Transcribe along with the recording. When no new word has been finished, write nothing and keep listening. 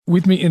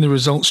With me in the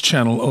results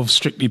channel of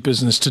Strictly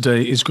Business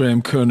today is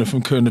Graeme Korner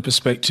from Korner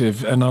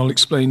Perspective, and I'll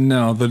explain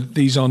now that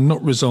these are not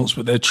results,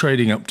 but they're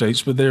trading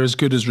updates, but they're as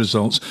good as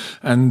results.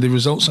 And the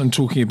results I'm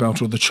talking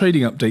about, or the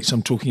trading updates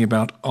I'm talking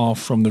about, are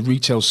from the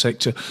retail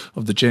sector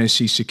of the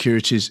JSE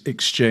Securities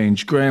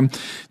Exchange. Graeme,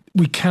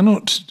 we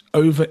cannot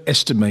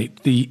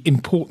overestimate the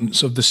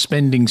importance of the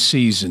spending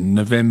season,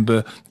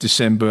 November,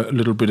 December, a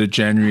little bit of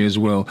January as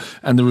well.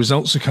 And the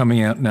results are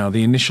coming out now.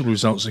 The initial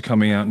results are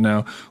coming out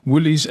now.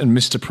 Woolies and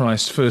Mr.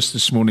 Price first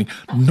this morning,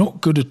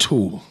 not good at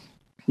all.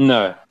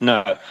 No.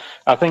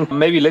 I think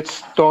maybe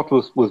let's start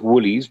with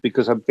Woolies,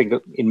 because I think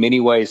in many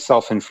ways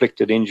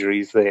self-inflicted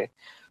injuries there.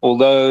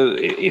 Although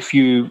if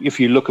you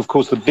look, of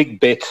course, the big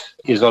bet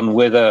is on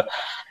whether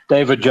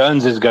David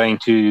Jones is going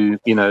to,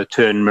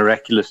 turn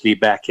miraculously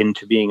back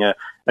into being a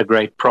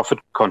great profit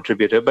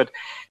contributor.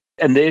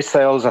 And their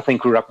sales, I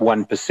think, were up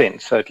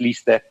 1%. So at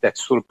least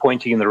that's sort of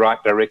pointing in the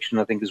right direction.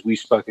 I think, as we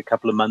spoke a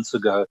couple of months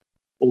ago,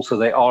 also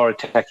they are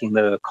attacking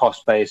the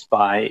cost base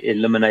by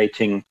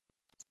eliminating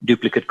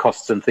duplicate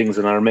costs and things.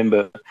 And I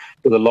remember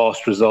for the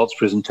last results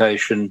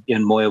presentation,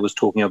 Ian Moyer was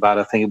talking about,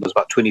 I think it was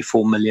about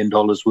 $24 million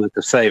worth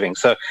of savings.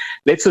 So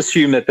let's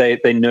assume that they're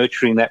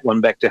nurturing that one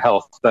back to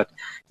health. But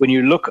when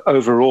you look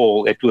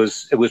overall, it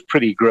was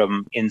pretty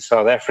grim. In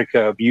South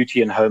Africa,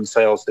 beauty and home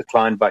sales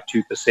declined by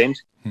 2%.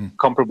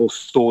 Comparable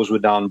stores were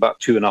down about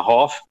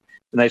 2.5%.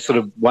 And they sort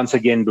of once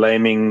again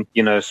blaming,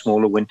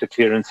 smaller winter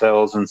clearance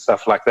sales and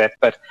stuff like that.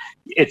 But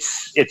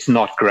it's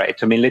not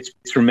great. I mean, let's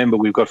remember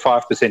we've got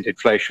 5%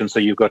 inflation, so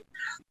you've got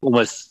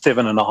almost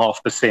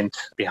 7.5%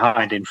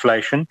 behind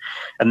inflation.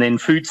 And then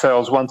food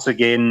sales once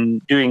again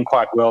doing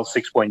quite well,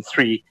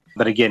 6.3%.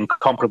 But again,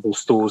 comparable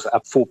stores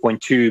up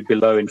 4.2%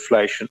 below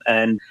inflation.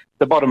 And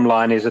the bottom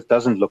line is it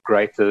doesn't look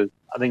great. I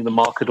think the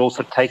market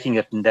also taking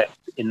it in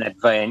that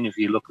vein. If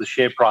you look at the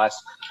share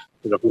price,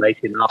 sort of late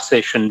in our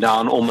session,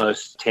 down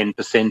almost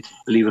 10%,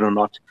 believe it or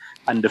not,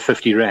 under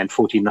 50 Rand,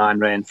 49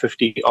 Rand,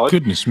 50 odd.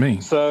 Goodness me.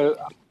 So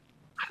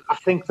I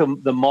think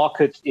the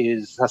market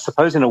is, I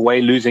suppose, in a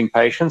way, losing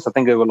patience. I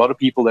think there were a lot of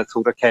people that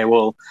thought, okay,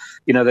 well,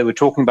 they were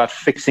talking about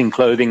fixing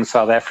clothing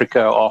South Africa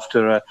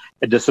after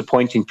a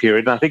disappointing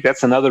period. And I think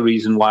that's another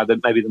reason why that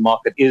maybe the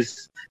market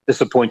is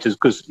disappointed,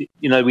 because,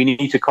 we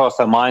need to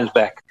cast our minds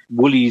back.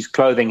 Woolies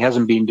clothing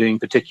hasn't been doing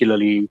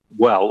particularly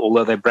well,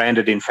 although they're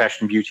branded in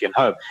fashion, beauty and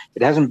home.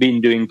 It hasn't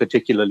been doing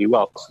particularly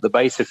well. So the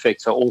base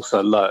effects are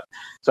also low.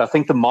 So I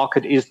think the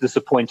market is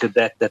disappointed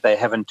that they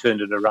haven't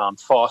turned it around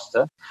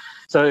faster.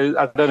 So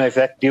I don't know if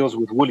that deals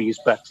with Woolies,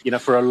 but,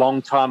 for a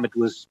long time it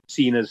was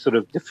seen as sort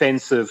of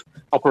defensive,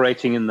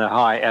 operating in the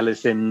high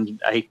LSM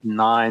 8 and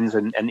 9s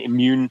and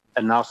immune,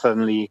 and now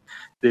suddenly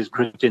there's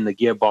grit in the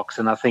gearbox.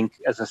 And I think,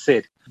 as I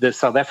said, the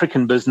South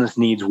African business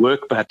needs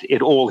work, but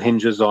it all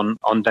hinges on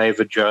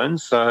David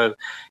Jones. So,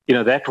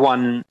 that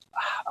one,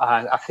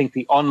 I think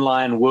the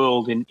online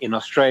world in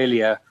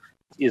Australia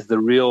is the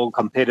real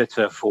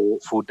competitor for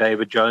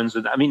David Jones.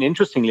 And I mean,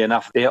 interestingly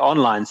enough, their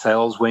online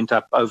sales went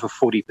up over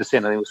 40%.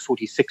 I think it was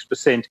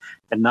 46%,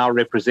 and now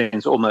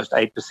represents almost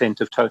 8%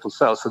 of total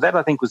sales. So that,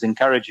 I think, was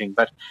encouraging.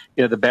 But,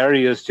 the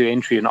barriers to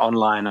entry in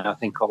online, I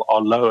think,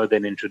 are lower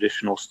than in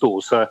traditional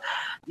stores. So,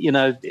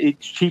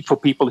 it's cheap for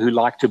people who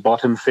like to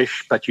bottom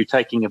fish, but you're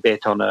taking a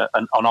bet on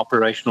an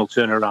operational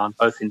turnaround,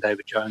 both in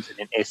David Jones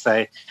and in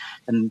SA.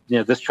 And,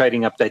 this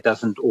trading update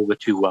doesn't augur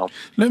too well.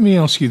 Let me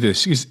ask you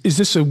this. Is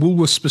this a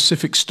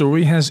Woolworths-specific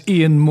story? Has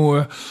Ian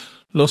Moore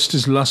lost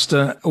his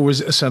luster, or is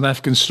it a South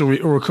African story,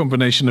 or a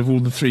combination of all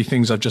the three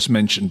things I've just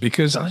mentioned?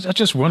 Because I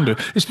just wonder,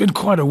 it's been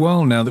quite a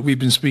while now that we've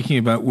been speaking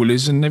about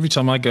Woolies, and every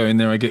time I go in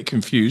there I get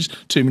confused.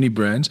 Too many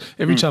brands.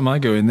 Every time I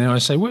go in there I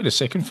say, wait a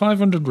second,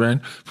 500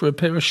 Rand for a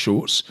pair of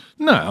shorts?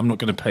 No, I'm not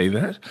going to pay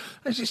that.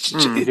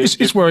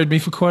 It's worried me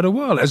for quite a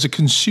while as a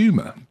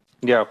consumer.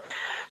 Yeah.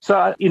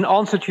 So in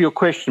answer to your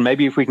question,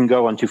 maybe if we can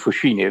go on to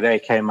Foschini, they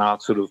came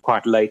out sort of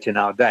quite late in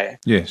our day.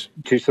 Yes.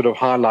 To sort of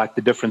highlight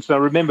the difference. Now,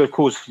 remember, of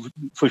course,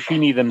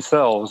 Foschini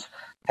themselves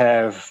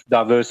have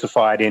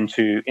diversified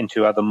into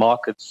other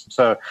markets.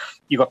 So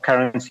you've got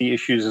currency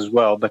issues as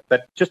well. But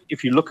just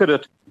if you look at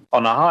it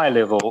on a high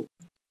level,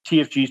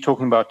 TFG is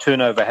talking about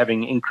turnover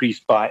having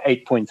increased by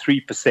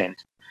 8.3%.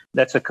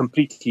 That's a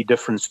completely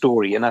different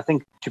story. And I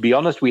think, to be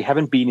honest, we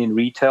haven't been in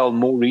retail.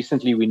 More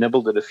recently, we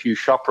nibbled at a few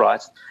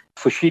ShopRites.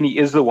 Foschini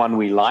is the one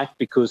we like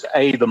because,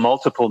 A, the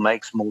multiple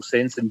makes more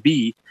sense, and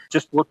B,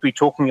 just what we're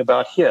talking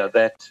about here,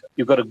 that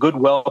you've got a good,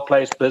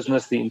 well-placed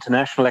business. The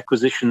international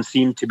acquisitions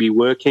seem to be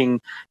working,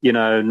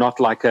 not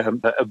like a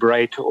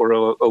Brait or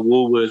a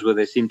Woolworths where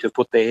they seem to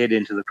put their head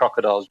into the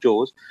crocodile's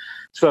jaws.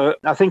 So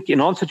I think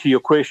in answer to your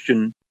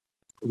question,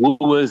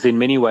 Woolworths, in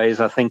many ways,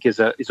 I think is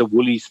a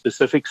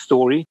Woolies-specific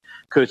story,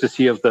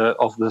 courtesy of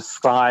the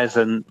size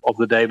and of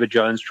the David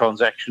Jones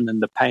transaction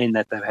and the pain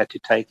that they've had to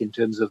take in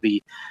terms of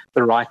the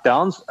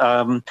write-downs.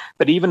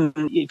 But even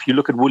if you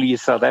look at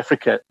Woolies South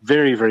Africa,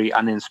 very, very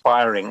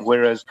uninspiring.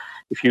 Whereas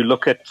if you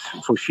look at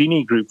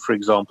Foschini Group, for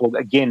example,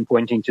 again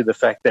pointing to the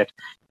fact that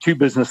two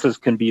businesses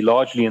can be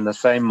largely in the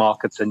same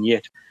markets and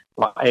yet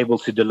are able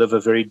to deliver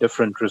very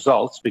different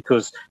results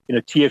because,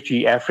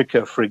 TFG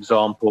Africa, for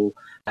example,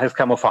 has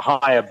come off a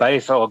higher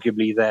base,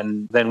 arguably,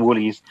 than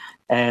Woolies.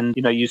 And,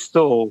 you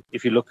still,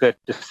 if you look at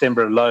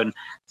December alone,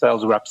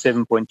 sales were up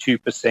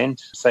 7.2%,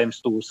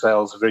 same-store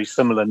sales, a very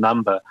similar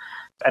number.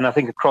 And I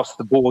think across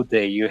the board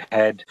there, you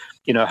had,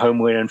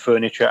 homeware and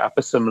furniture up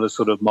a similar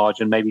sort of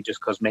margin, maybe just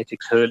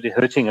cosmetics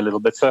hurting a little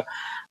bit. So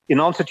in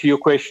answer to your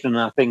question,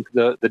 I think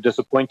the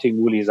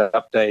disappointing Woolies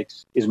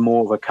update is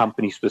more of a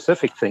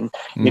company-specific thing.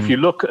 If you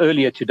look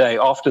earlier today,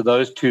 after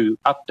those two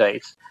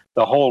updates,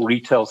 the whole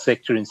retail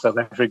sector in South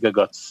Africa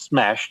got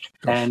smashed.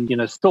 And,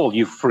 still,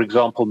 you've, for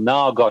example,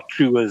 now got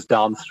Truworths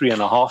down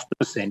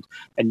 3.5%.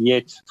 And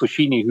yet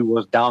Foschini, who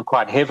was down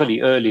quite heavily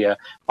earlier,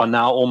 are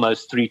now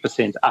almost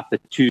 3% up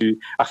at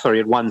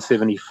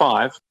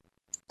 175.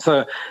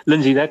 So,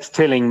 Lindsay, that's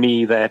telling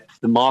me that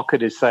the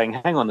market is saying,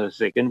 hang on a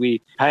second, we're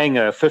paying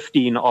a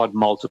 15-odd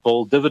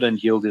multiple.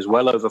 Dividend yield is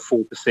well over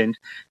 4%.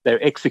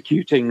 They're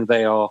executing.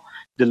 They are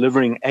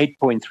delivering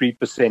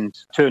 8.3%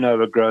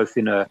 turnover growth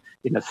in a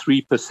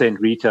 3%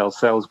 retail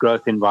sales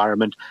growth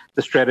environment.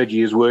 The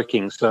strategy is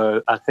working.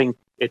 So I think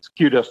it's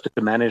kudos to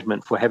the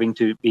management for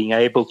being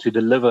able to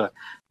deliver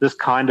this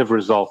kind of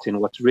result in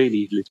what's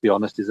really, let's be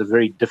honest, is a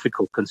very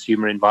difficult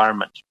consumer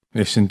environment.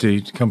 Yes,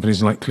 indeed.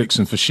 Companies like Clicks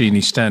and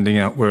Foschini standing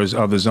out, whereas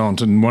others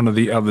aren't. And one of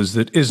the others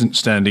that isn't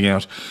standing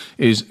out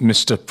is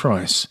Mr.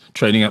 Price.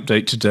 Trading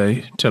update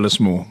today. Tell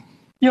us more.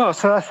 Yeah,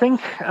 so I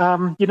think,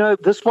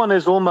 this one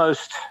is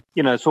almost,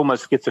 it's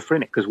almost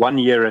schizophrenic because one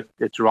year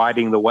it's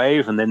riding the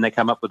wave and then they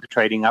come up with a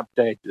trading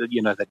update,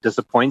 that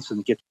disappoints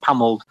and gets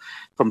pummeled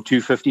from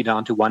 250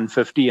 down to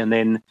 150. And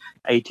then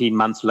 18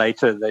 months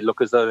later, they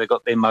look as though they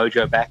got their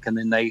mojo back and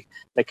then they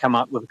come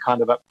up with a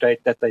kind of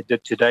update that they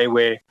did today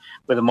where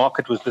the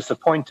market was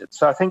disappointed.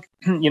 So I think,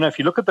 if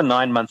you look at the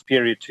 9-month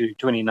period to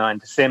 29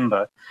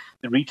 December,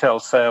 the retail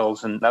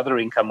sales and other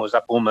income was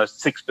up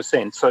almost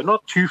 6%. So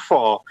not too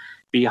far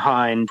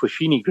behind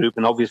Foschini Group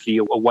and obviously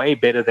a way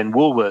better than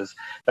Woolworths.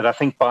 But I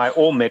think by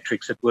all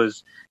metrics, it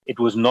was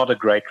not a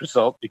great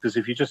result because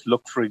if you just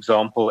look, for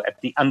example, at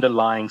the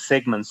underlying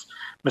segments,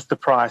 Mr.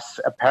 Price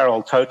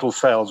apparel total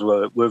sales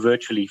were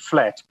virtually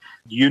flat.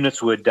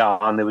 Units were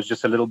down. There was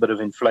just a little bit of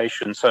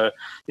inflation. So,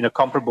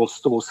 comparable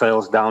store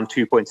sales down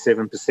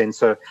 2.7%.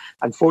 So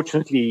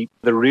unfortunately,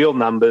 the real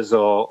numbers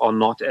are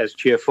not as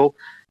cheerful.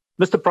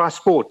 Mr. Price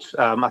Sport,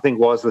 I think,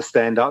 was the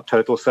standout.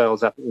 Total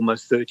sales up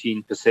almost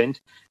 13%.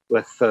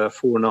 With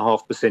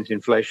 4.5%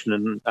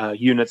 inflation and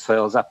unit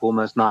sales up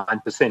almost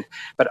 9%.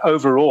 But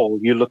overall,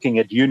 you're looking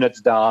at units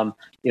down,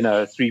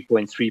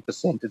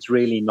 3.3%. It's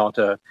really not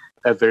a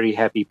very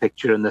happy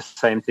picture. And the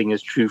same thing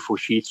is true for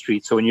Sheet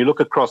Street. So when you look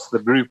across the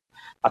group,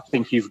 I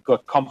think you've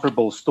got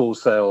comparable store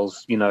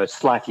sales,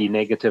 slightly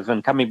negative.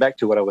 And coming back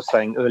to what I was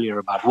saying earlier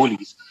about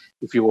Woolies,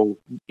 if your,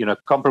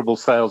 comparable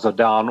sales are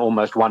down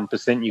almost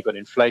 1%, you've got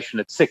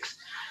inflation at 6%,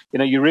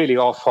 you really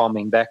are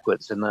farming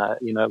backwards. And,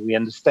 we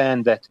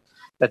understand that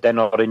they're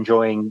not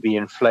enjoying the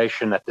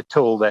inflation at the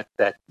till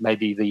that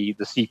maybe the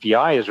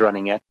CPI is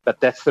running at, but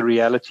that's the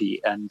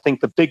reality. And I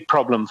think the big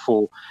problem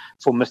for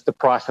Mr.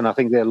 Price, and I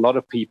think there are a lot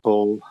of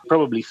people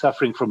probably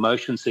suffering from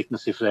motion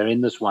sickness if they're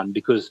in this one,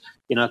 because,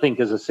 I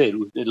think, as I said,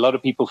 a lot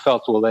of people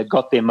felt, well, they'd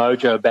got their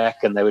mojo back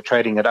and they were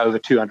trading at over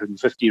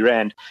 250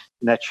 Rand,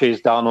 and that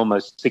share's down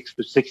almost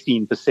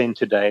 16%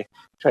 today,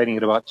 trading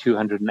at about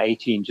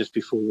 218 just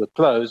before the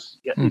close.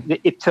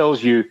 It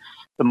tells you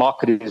the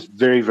market is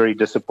very, very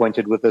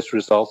disappointed with this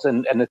result.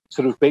 And it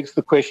sort of begs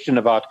the question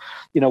about,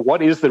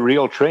 what is the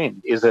real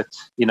trend? Is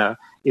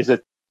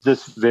it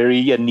this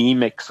very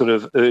anemic sort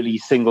of early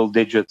single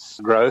digits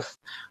growth?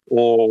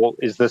 Or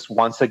is this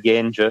once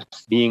again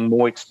just being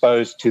more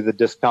exposed to the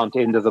discount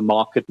end of the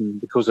market? And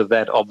because of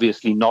that,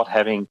 obviously not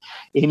having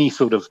any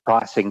sort of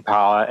pricing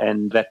power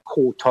and that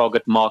core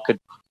target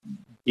market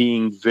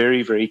being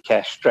very, very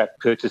cash strapped,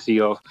 courtesy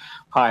of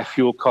high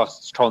fuel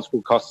costs,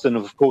 transport costs, and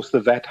of course the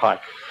VAT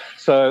hike.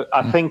 So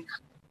I think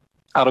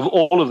out of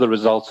all of the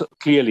results,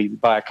 clearly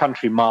by a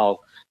country mile,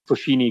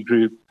 Foschini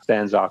Group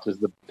stands out as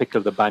the pick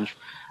of the bunch.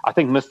 I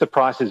think Mr.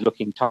 Price is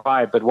looking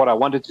tired, but what I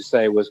wanted to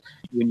say was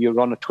when you're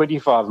on a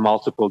 25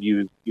 multiple,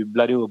 you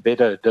bloody well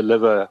better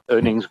deliver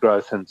earnings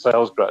growth and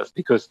sales growth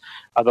because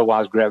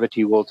otherwise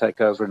gravity will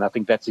take over. And I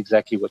think that's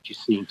exactly what you're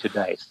seeing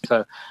today. So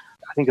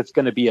I think it's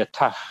going to be a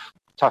tough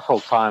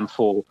whole time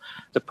for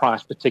the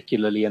Price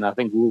particularly, and I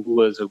think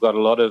Woolworths have got a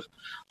lot of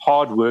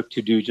hard work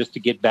to do just to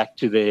get back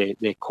to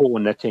their core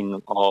knitting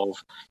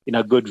of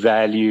good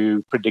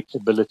value,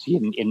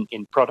 predictability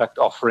in product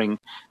offering,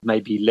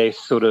 maybe less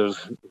sort of,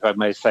 if I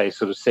may say,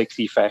 sort of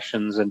sexy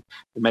fashions and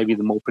maybe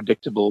the more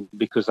predictable,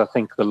 because I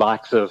think the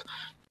likes of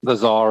the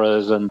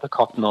Zaras and the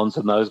Cotton Ons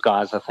and those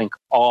guys, I think,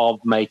 are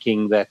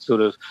making that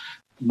sort of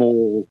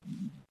more,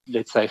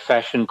 let's say,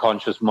 fashion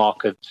conscious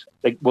market.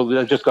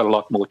 They've just got a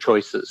lot more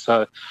choices.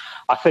 So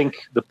I think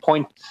the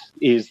point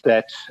is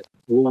that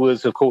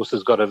Woolworths, of course,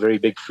 has got a very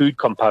big food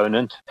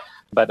component.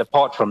 But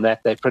apart from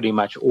that, they're pretty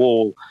much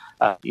all,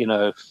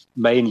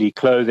 mainly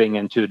clothing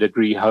and to a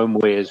degree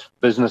homewares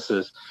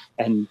businesses,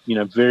 and,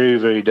 very,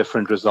 very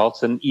different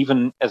results. And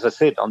even, as I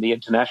said, on the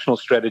international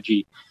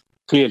strategy,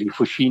 clearly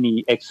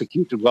Fushini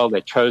executed well.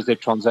 They chose their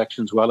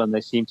transactions well, and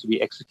they seem to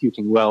be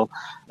executing well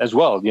as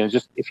well.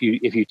 Just if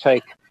you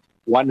take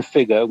one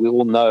figure, we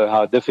all know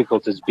how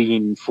difficult it's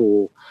been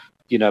for,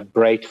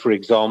 Brait, for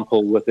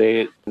example, with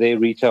their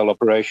retail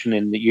operation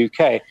in the UK.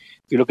 If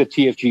you look at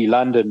TFG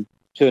London,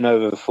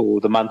 turnover for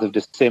the month of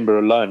December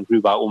alone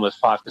grew by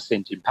almost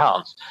 5% in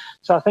pounds.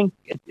 So I think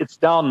it's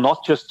down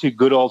not just to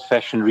good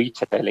old-fashioned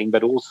retailing,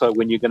 but also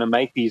when you're going to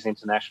make these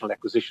international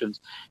acquisitions,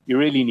 you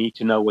really need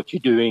to know what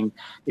you're doing.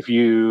 If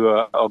you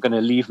are going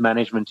to leave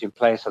management in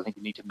place, I think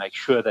you need to make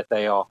sure that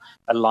they are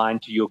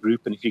aligned to your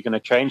group. And if you're going to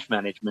change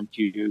management,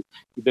 you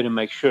better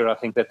make sure, I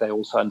think, that they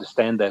also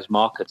understand those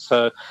markets.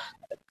 So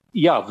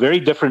yeah, very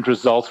different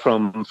results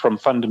from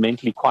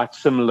fundamentally quite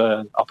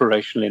similar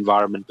operational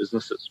environment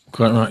businesses.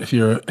 Quite right. If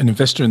you're an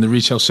investor in the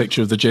retail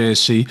sector of the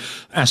JSE,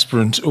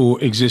 aspirant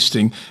or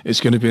existing, it's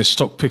going to be a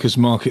stock picker's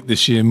market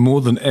this year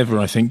more than ever,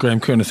 I think. Graeme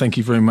Korner, thank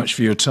you very much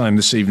for your time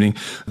this evening.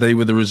 They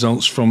were the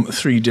results from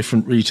 3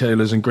 different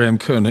retailers, and Graeme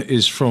Korner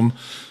is from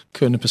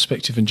Korner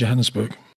Perspective in Johannesburg.